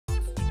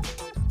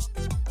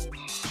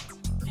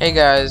Hey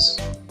guys,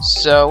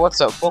 so what's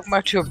up? Welcome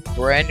back to a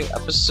brand new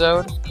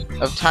episode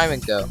of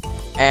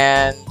TIMINGooo.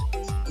 And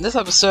in this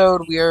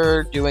episode, we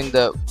are doing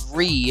the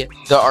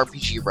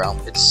RPG realm.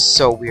 It's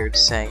so weird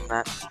saying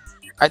that.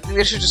 I think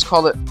they should just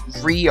call it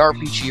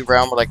RPG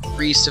realm or like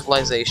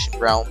civilization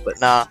realm,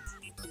 but nah.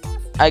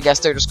 I guess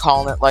they're just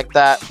calling it like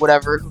that.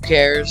 Whatever, who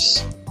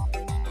cares?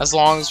 As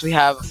long as we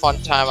have a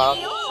fun time, I don't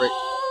give a frick.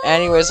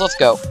 Anyways, let's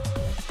go.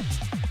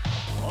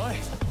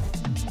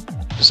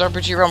 This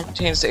RPG realm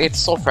contains the 8th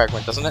soul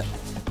fragment, doesn't it?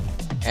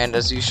 And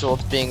as usual,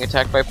 it's being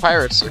attacked by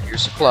pirates, so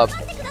here's a club.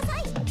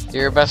 Do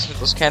your best to get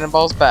those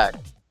cannonballs back.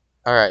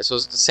 Alright, so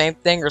is it the same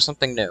thing or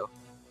something new?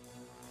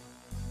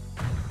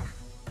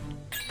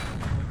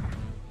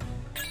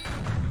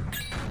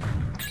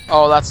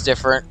 Oh, that's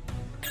different.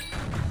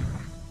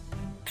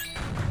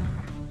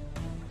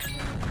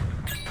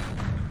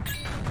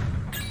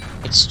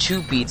 It's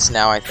 2 beats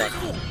now, I think.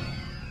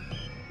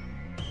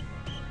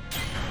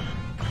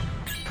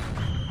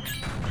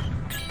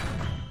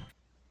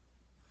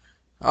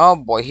 Oh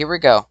boy, here we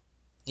go.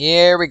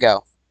 Here we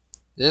go.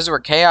 This is where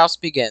chaos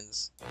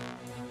begins.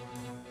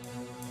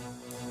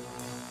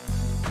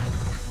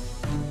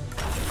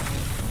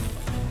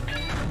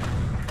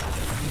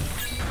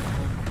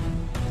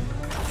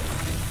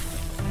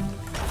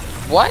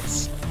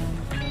 What?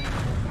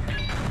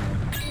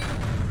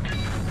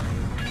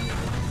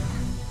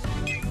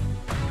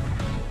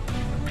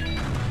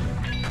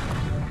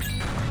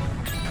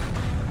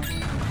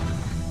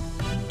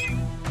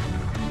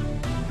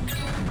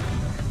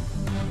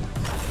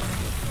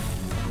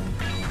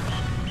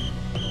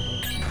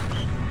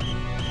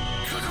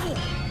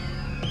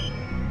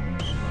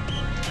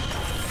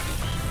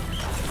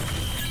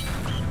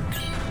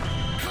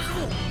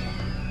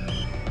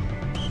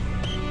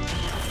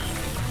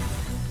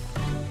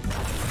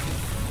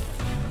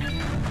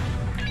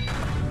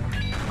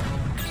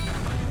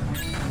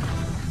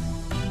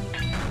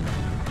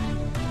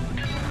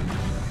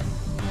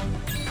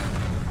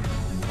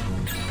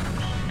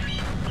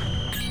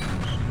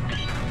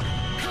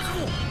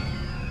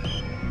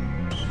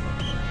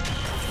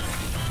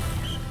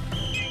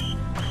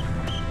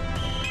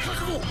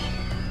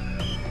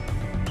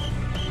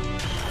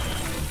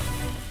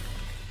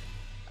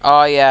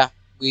 Oh yeah,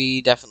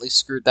 we definitely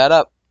screwed that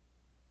up.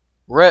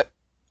 RIP.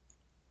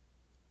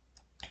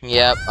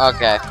 Yep,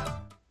 okay.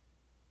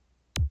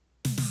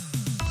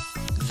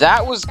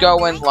 That was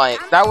going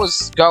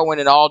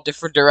in all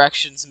different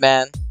directions,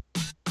 man.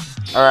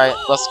 Alright,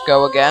 let's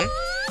go again.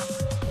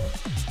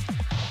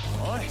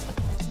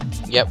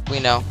 Yep, we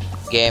know.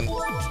 Game.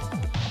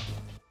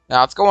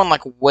 Now it's going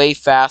like way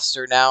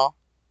faster now.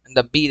 And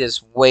the beat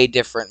is way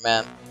different,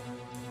 man.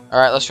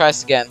 Alright, let's try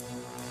this again.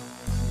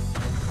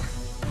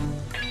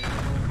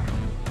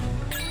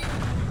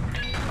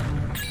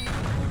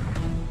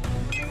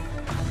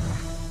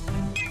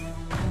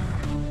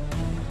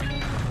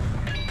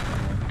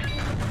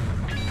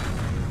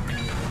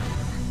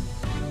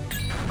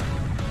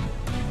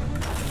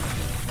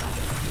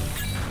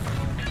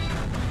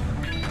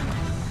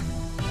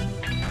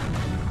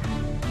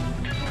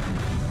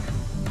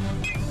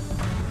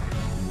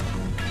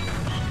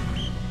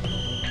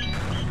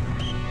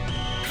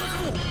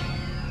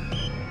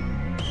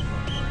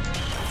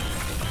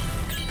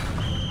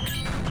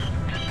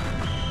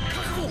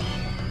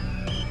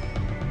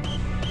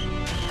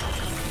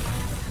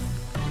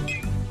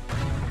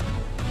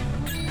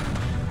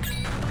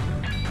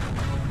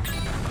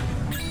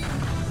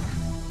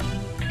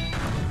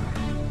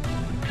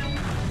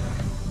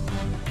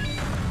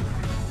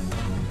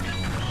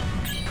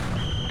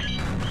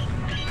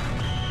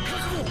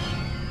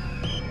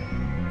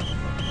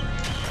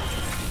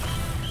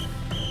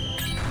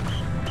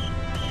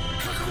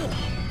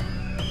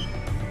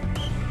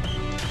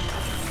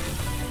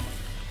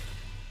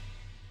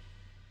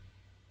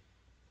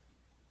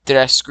 Did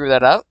I screw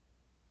that up?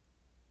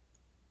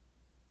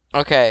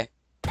 Okay.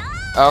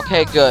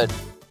 Okay, good.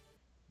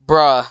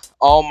 Bruh.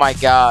 Oh my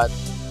god.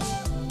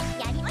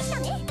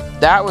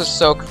 That was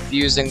so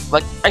confusing.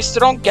 Like, I still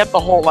don't get the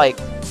whole, like,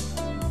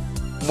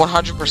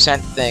 100%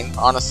 thing,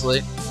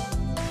 honestly.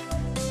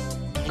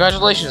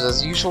 Congratulations,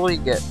 as usual, you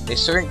get a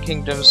certain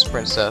kingdom's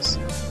princess.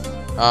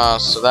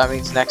 So that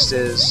means next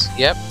is,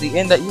 yep, the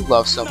inn that you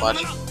love so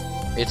much.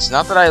 It's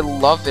not that I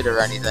love it or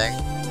anything.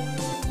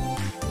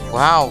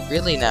 Wow,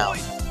 really now?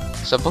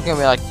 So looking at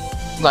me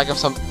like I'm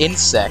some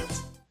insect.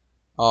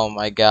 Oh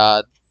my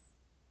god.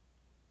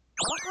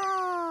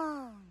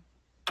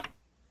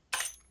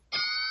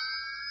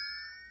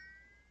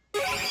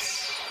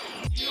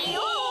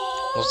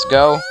 Let's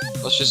go.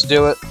 Let's just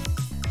do it.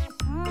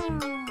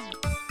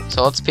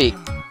 So let's peek.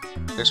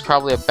 There's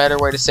probably a better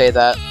way to say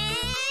that.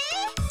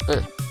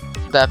 But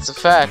that's a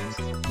fact.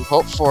 You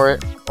hope for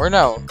it, or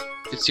no.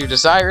 It's your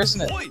desire, isn't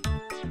it? I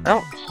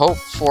don't hope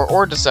for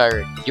or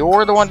desire it.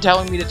 You're the one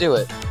telling me to do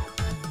it.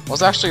 Well,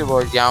 it's actually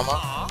Lord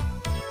Yama.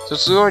 So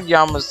it's Lord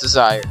Yama's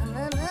desire.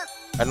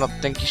 I don't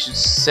think you should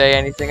say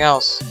anything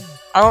else.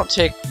 I won't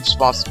take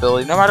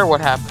responsibility, no matter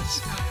what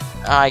happens.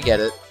 I get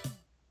it.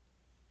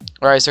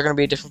 Alright, is there gonna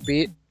be a different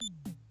beat?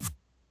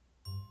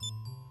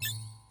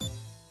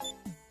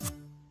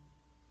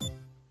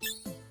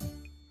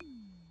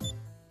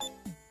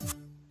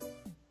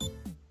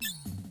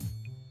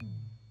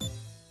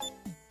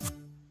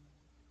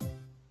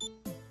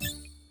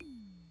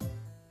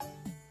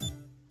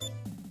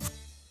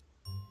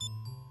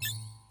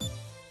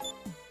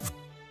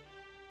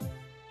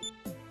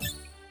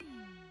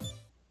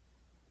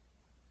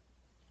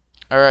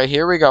 Alright,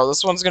 here we go.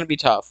 This one's gonna be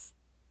tough.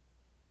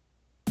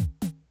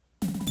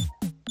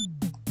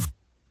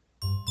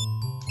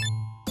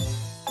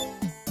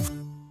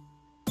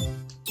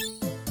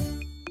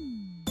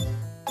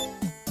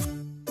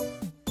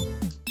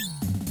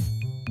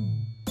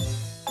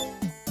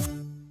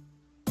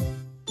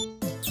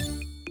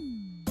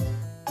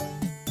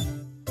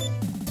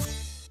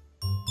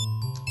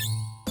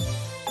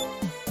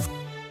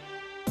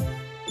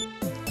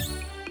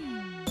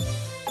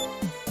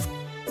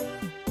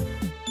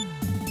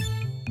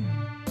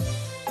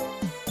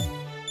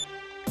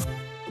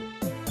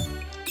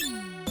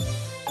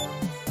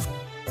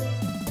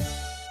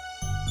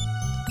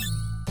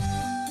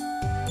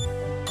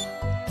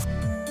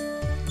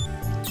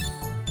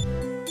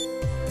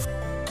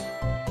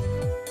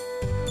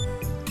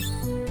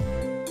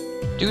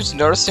 Dude's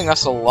noticing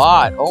us a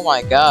lot. Oh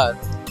my god.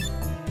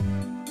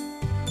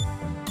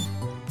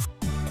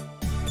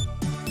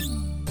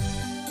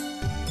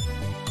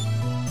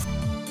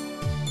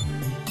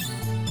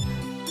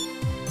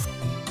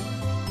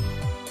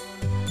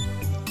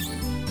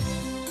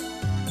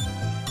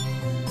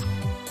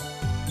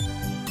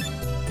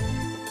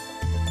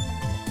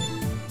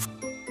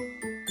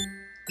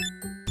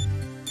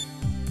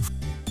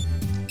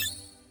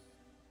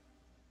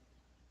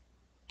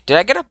 Did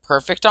I get a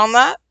perfect on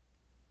that?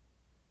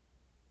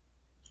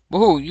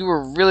 Woohoo, you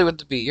were really with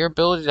the beat. Your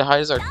ability to hide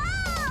is our...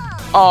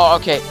 Oh,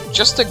 okay.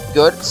 Just a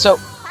good... So,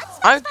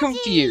 I'm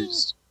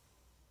confused.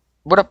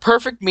 Would a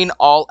perfect mean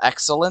all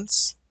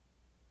excellence?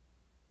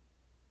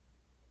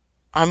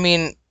 I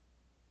mean,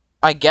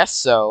 I guess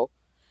so.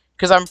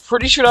 Because I'm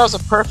pretty sure that was a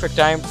perfect.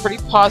 I'm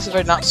pretty positive I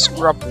did not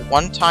screw up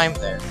one time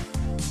there.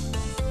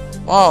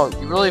 Oh,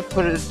 you really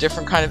put in a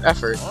different kind of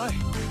effort.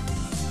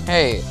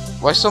 Hey,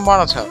 why so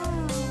monotone?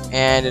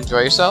 And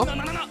enjoy yourself?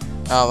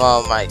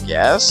 I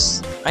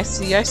guess. I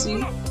see.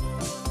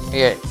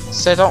 Okay,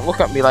 so don't look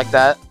at me like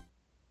that.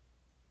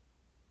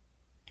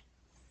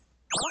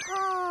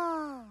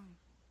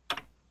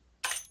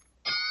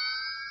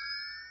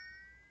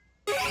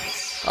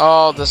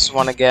 Oh, this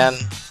one again.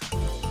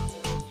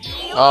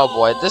 Oh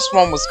boy, this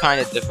one was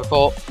kind of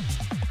difficult.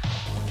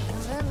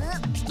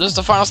 This is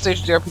the final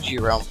stage of the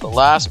RPG realm, the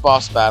last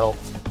boss battle.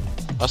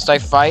 Must I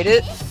fight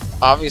it?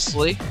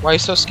 Obviously. Why are you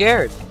so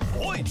scared?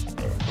 I'm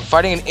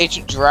fighting an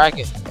ancient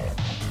dragon.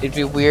 It'd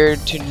be weird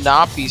to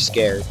not be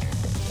scared.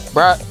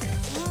 Bruh.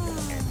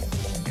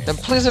 Then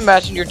please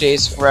imagine your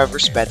days forever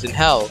spent in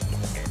hell.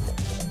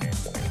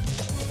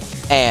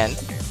 And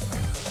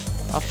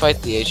I'll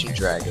fight the ancient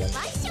dragon.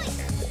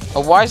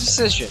 A wise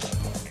decision.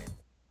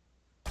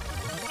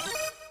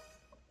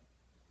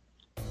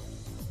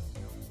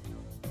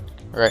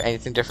 Alright,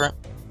 anything different?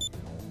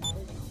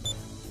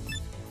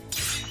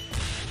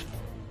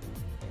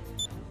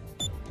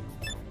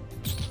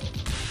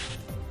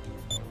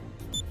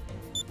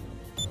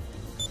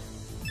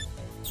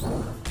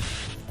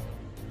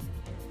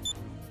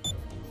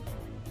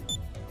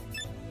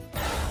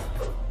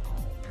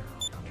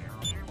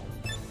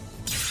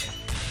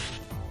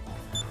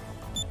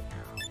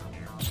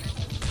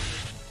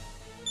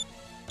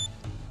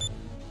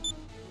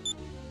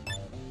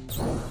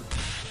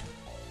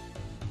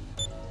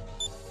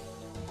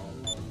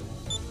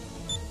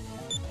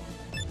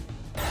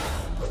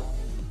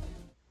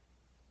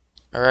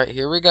 Alright,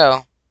 here we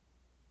go.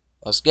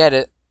 Let's get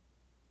it.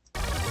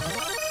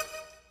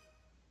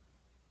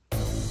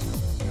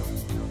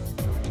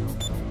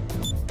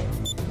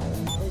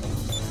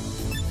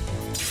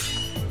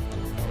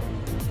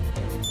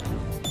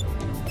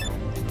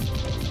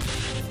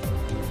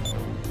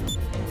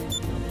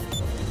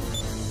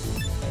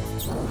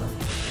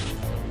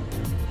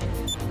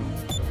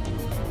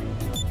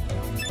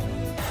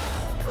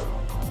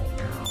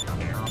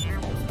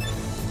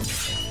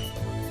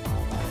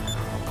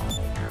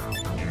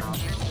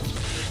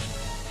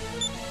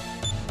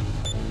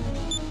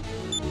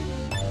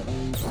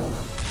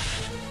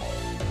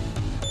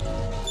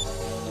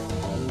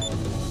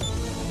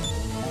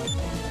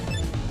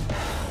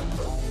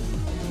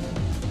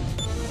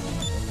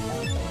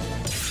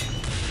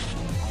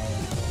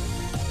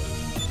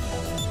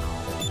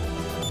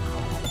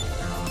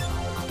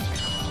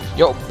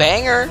 Yo,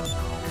 banger!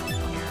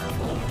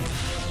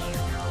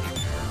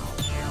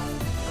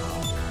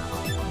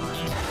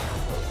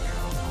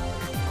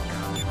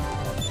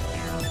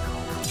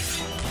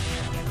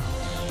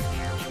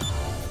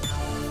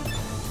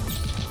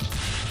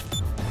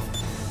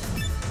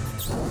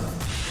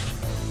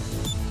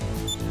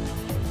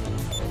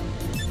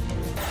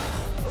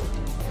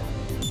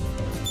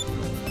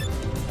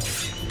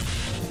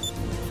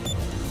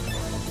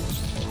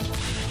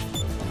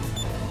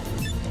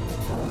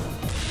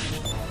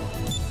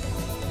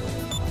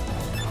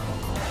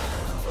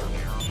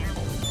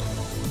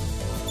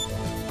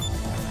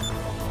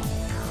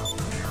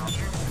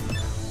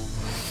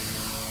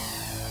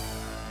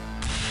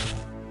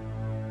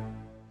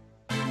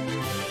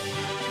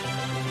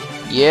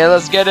 Yeah,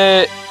 let's get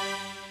it!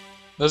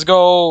 Let's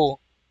go!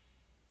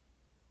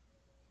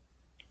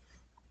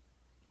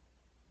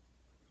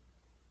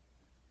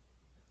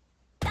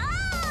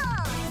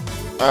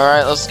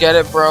 Alright, let's get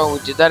it, bro. We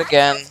did that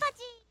again.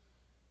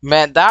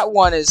 Man, that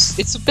one is...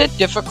 It's a bit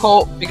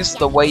difficult because of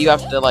the way you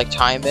have to, like,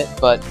 time it,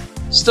 but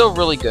still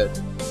really good.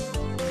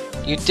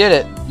 You did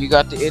it. You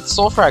got the... It's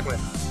Soul Fragment.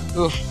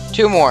 Oof,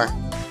 2 more.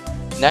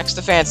 Next,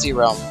 the Fancy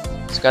Realm.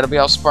 It's gotta be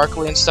all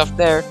sparkly and stuff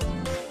there.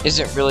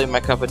 Isn't really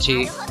my cup of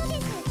tea.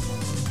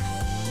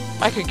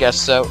 I could guess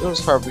so. It was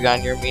far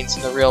beyond your means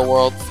in the real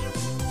world.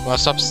 You wanna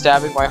stop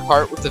stabbing my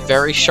heart with a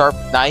very sharp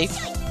knife?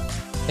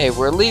 Hey,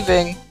 we're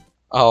leaving.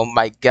 Oh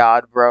my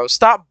god, bro.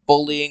 Stop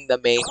bullying the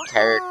main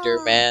character,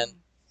 man.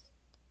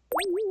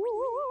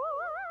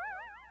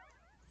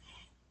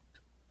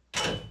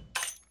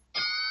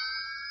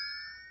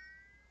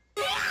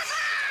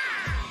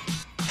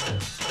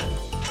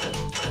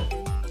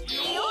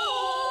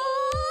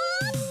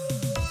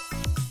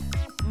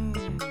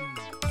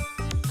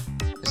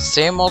 It's the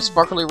same old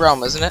sparkly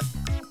realm, isn't it?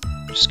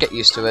 Just get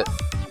used to it.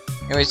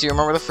 Anyways, do you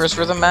remember the first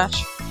rhythm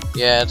match?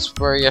 Yeah, it's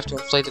where you have to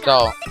inflate the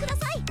doll.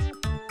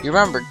 You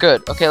remember?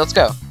 Good. Okay, let's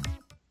go.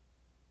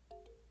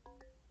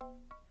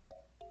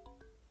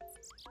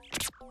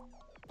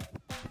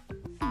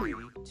 Three,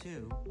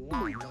 two,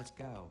 one, let's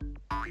go.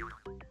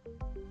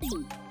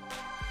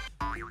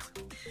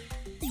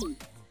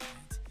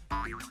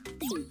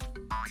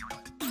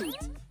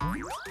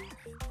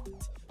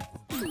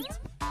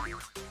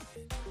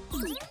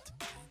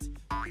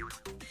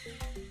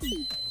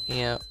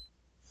 Yeah.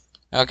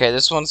 Okay,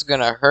 this one's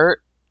gonna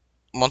hurt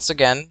once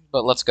again,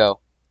 but let's go.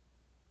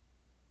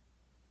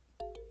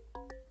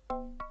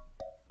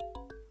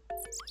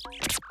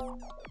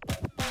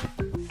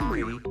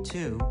 Three,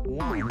 two,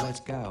 one,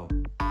 let's go.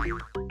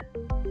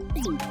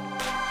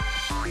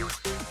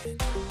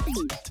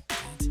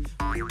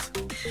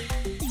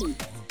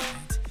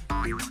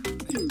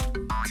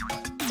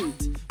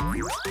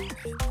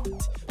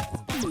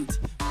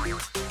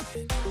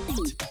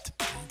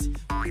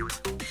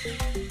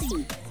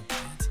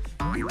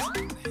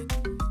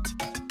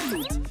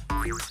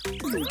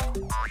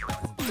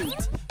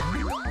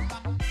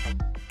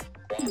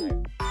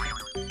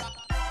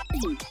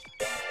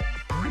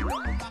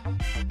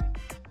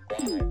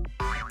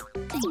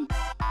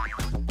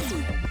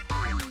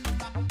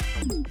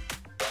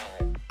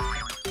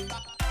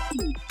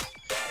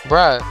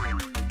 Bruh.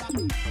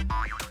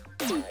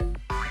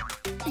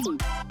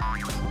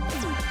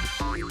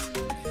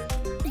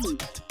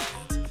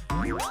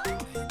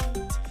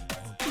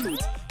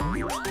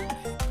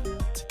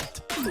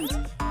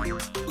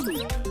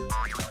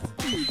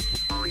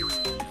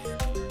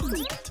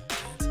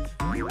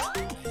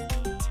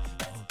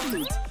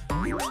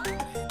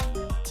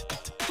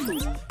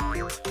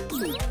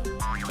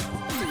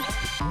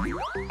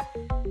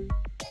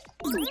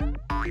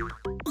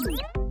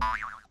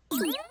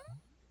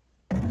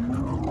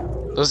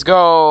 Let's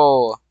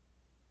go.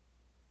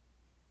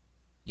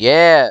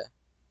 Yeah.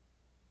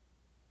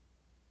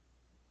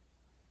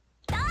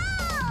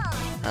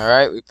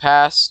 Alright, we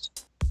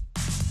passed.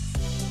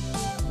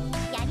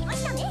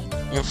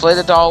 You inflate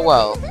the doll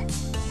well.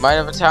 You might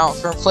have a talent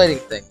for inflating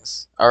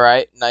things.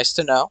 Alright, nice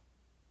to know.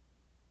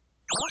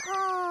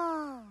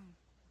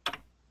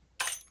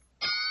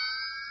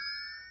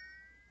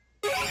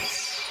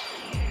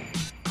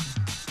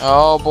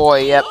 Oh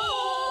boy, yep.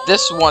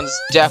 This one's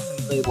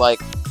definitely like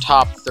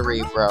top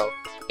 3, bro.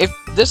 If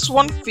this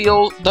one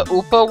feels, the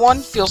Upa one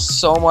feels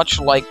so much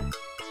like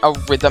a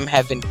Rhythm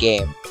Heaven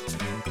game.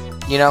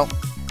 You know?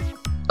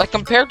 Like,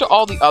 compared to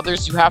all the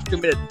others, you have to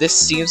admit that this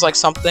seems like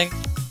something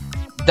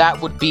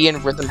that would be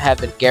in Rhythm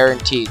Heaven,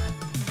 guaranteed.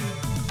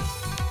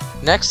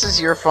 Next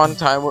is your fun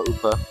time with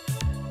Upa.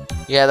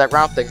 Yeah, that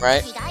round thing,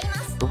 right?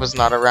 Upa's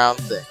not a round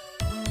thing.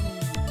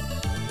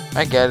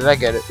 I get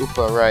it,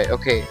 Upa, right.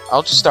 Okay,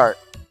 I'll just start.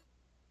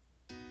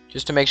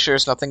 Just to make sure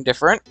it's nothing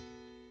different.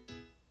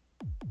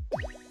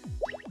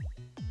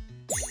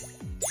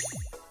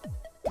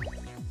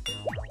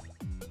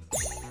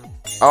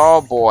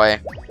 Oh boy.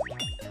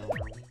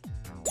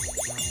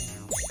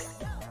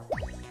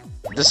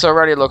 This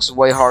already looks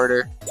way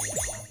harder.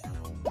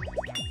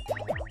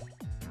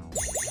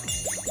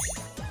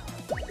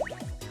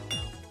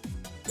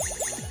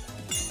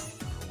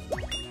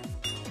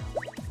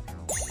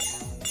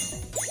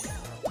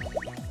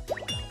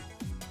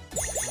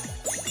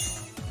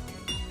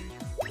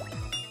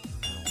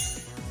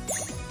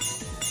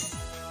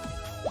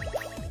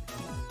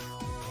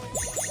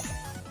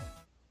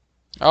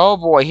 Oh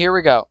boy, here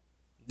we go.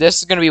 This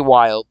is gonna be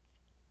wild.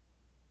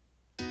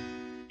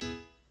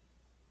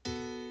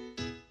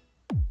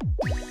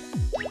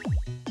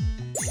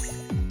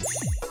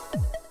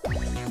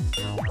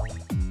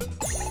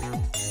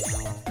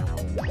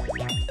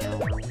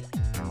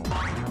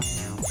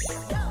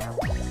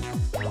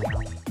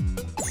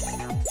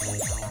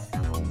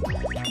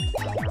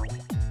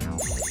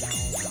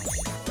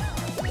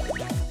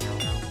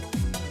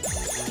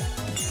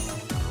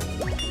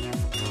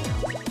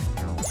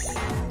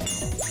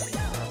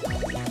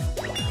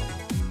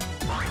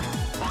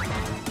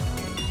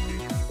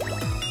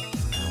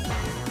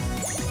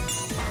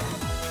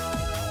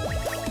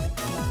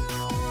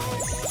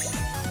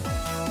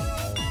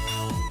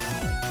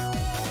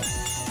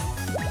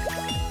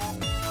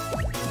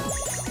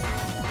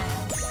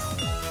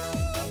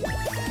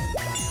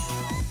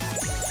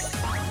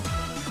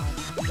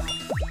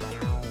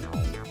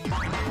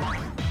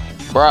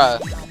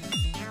 Bruh.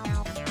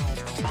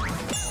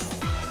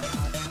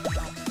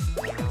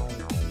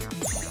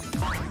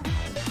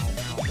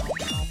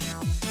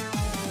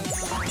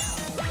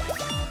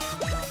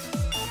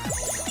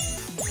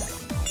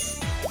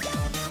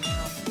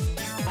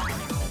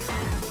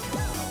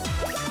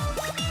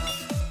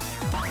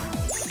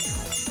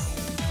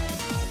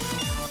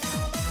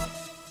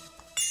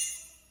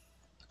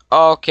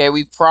 Okay,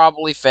 we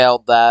probably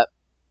failed that.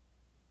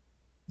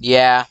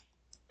 Yeah.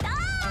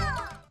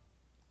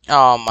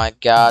 Oh my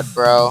god,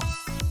 bro.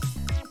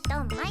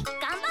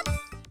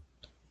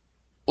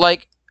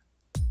 Like,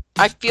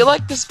 I feel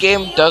like this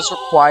game does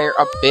require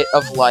a bit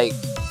of, like,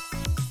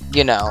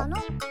 you know,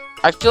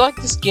 I feel like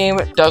this game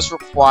does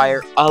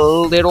require a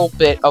little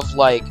bit of,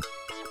 like,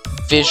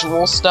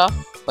 visual stuff,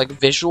 like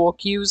visual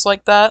cues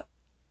like that.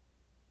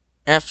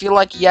 And I feel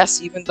like,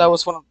 yes, even though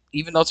it's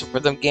a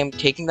rhythm game,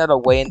 taking that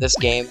away in this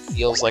game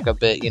feels like a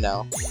bit, you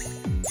know,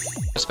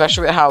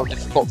 especially with how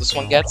difficult this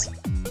one gets.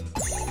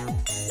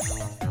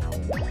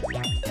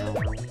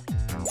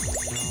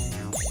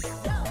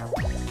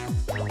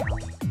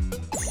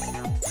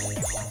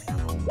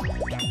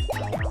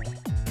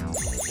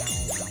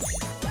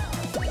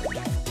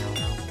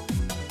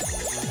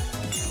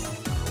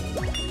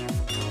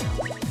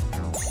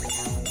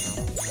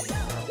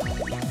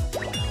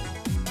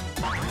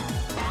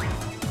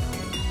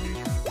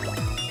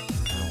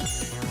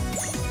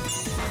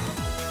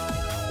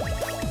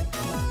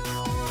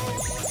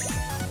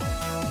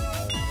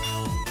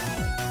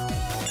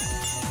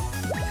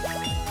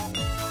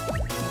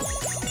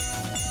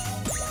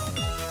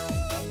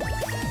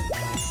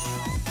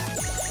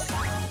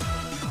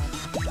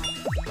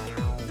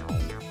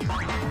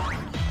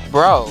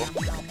 Bro.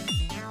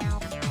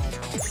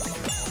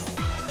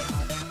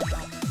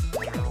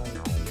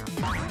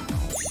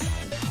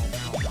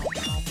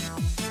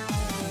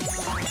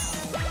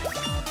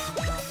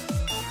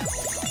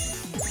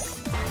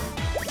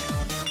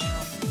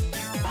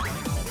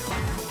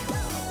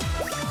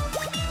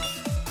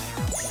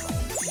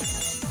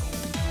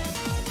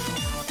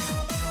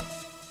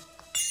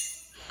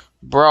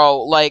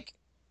 Bro, like,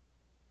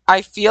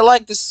 I feel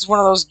like this is one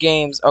of those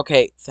games.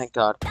 Okay, thank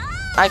God.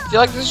 I feel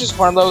like this is just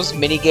one of those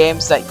mini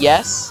games that,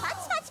 yes,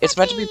 it's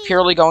meant to be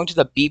purely going to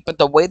the beat, but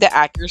the way the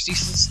accuracy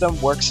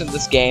system works in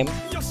this game,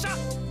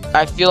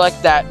 I feel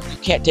like that you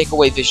can't take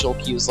away visual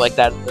cues like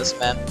that in this,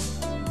 man.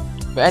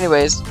 But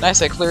anyways,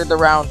 nice, I cleared the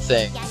round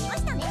thing.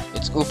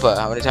 It's Oopa.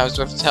 How many times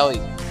do I have to tell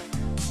you?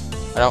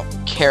 I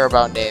don't care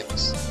about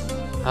names.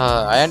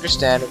 I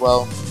understand.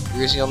 Well,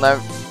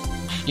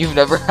 you've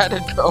never had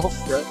a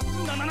girlfriend.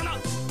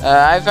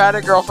 I've had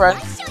a girlfriend.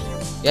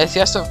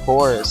 Yes, of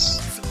course.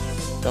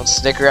 Don't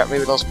snicker at me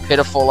with those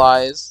pitiful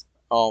eyes.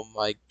 Oh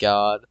my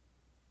god.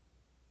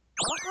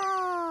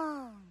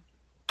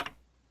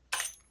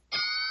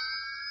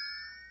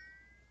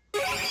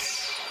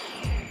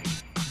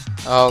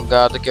 Oh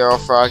god, the Gero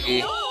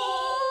Froggy.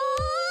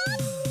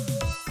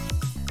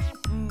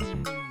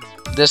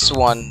 This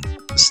one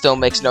still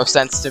makes no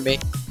sense to me.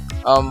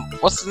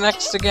 What's the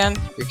next again?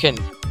 You're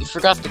kidding. You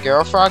forgot the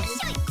Gero Froggy?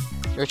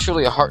 You're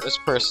truly a heartless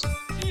person.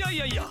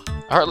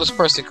 A heartless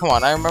person, come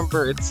on, I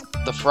remember it's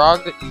the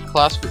frog that you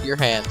clasp with your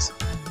hands.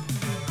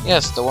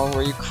 Yes, the one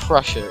where you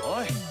crush it.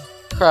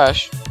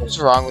 Crush? What's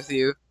wrong with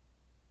you?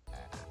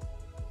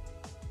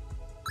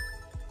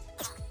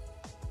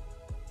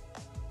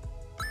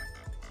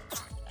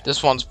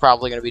 This one's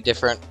probably gonna be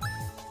different.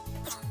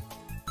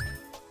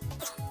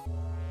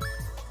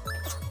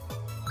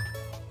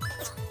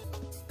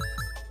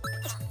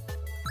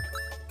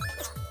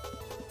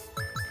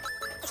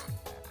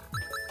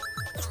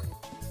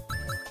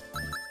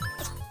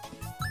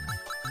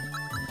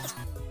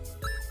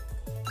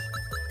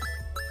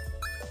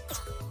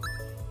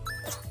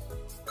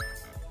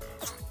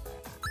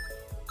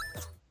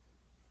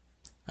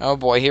 Oh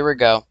boy, here we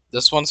go.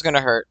 This one's gonna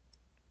hurt.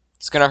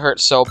 It's gonna hurt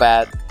so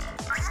bad.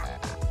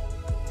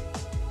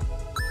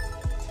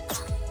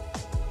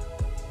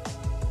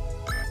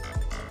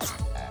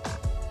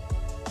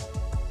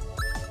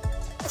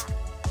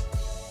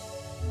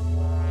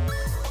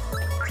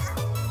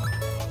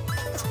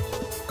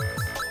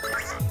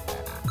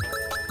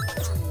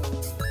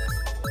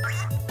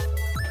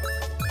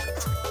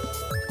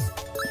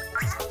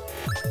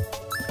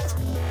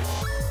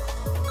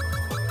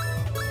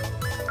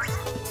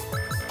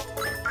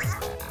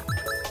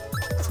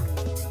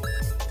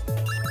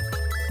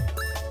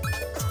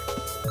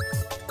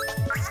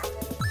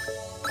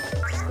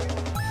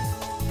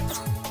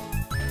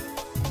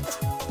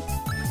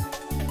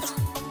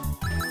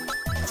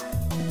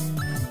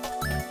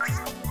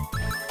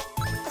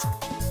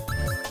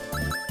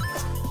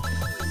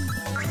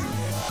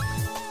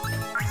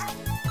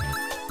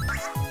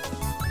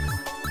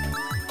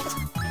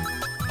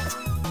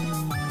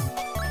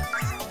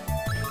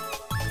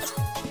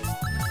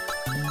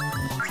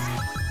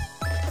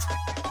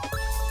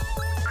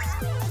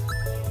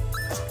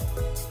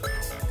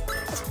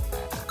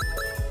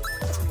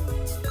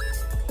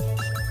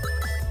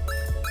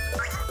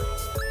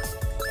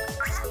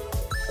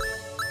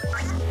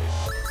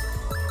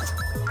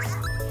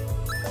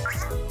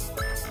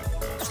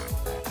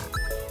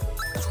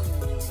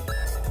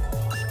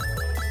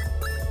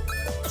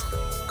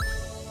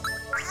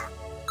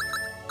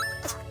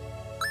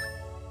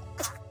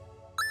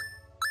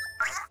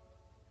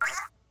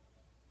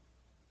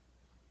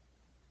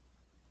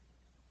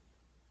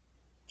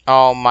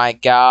 Oh my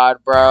god,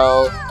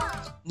 bro.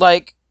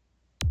 Like,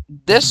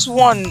 this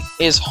one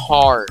is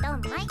hard.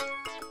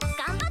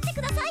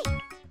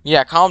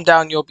 Yeah, calm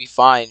down, you'll be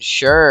fine.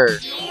 Sure.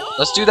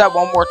 Let's do that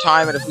one more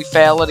time, and if we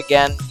fail it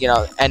again, you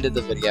know, end of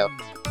the video.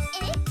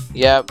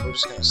 Yep, we're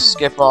just gonna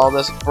skip all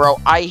this. Bro,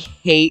 I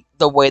hate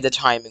the way the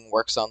timing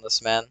works on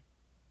this, man.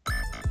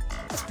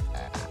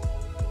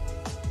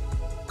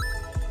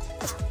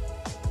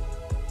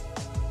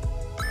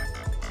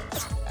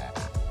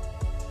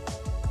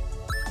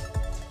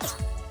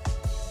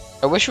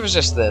 I wish it was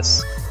just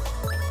this.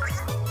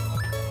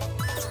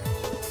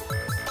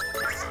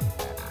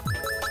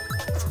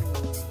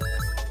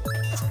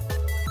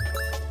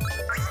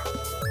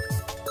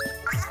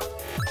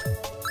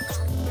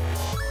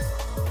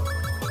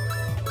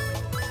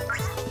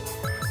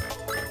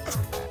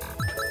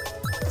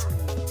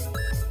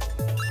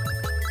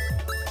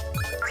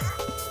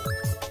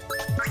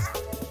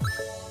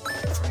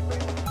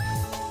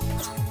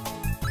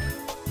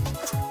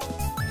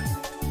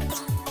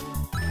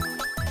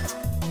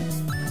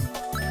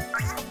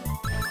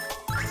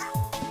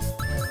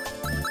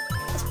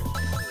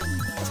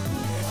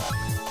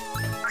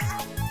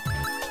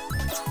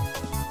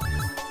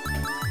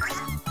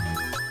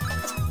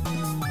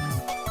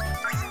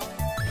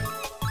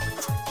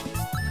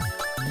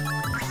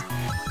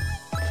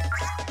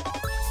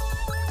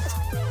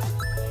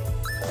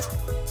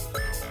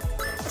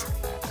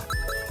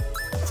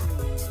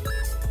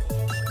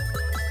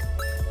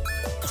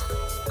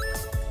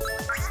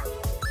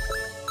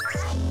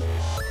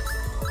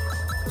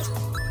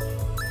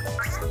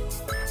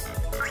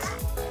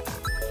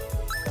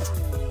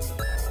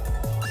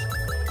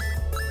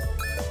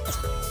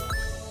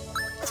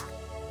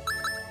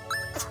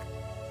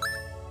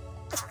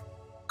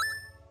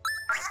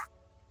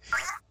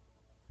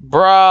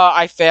 Bruh,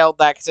 I failed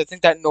that because I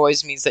think that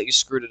noise means that you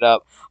screwed it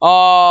up.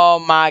 Oh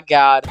my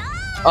god.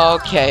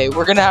 Okay,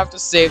 we're gonna have to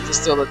save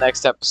this till the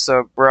next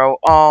episode, bro.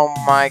 Oh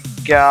my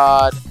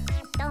god.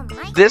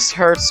 This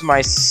hurts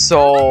my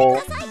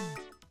soul.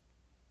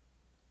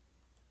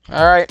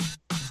 Alright.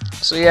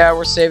 So yeah,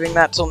 we're saving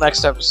that till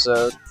next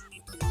episode.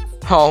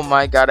 Oh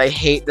my god, I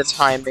hate the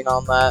timing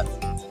on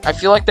that. I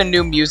feel like the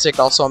new music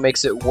also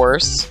makes it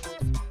worse.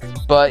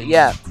 But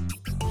yeah.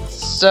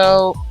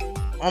 So,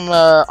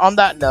 on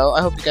that note,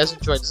 I hope you guys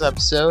enjoyed this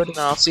episode, and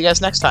I'll see you guys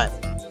next time.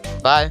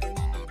 Bye.